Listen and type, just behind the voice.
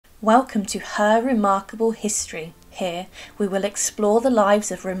Welcome to Her Remarkable History. Here we will explore the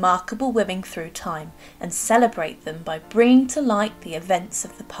lives of remarkable women through time and celebrate them by bringing to light the events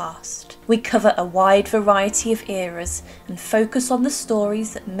of the past. We cover a wide variety of eras and focus on the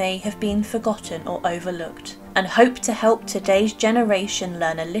stories that may have been forgotten or overlooked, and hope to help today's generation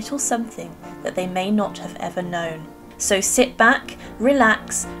learn a little something that they may not have ever known. So sit back,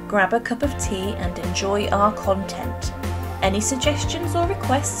 relax, grab a cup of tea and enjoy our content. Any suggestions or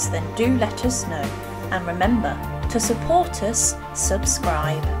requests, then do let us know. And remember, to support us,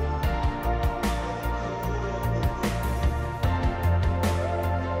 subscribe.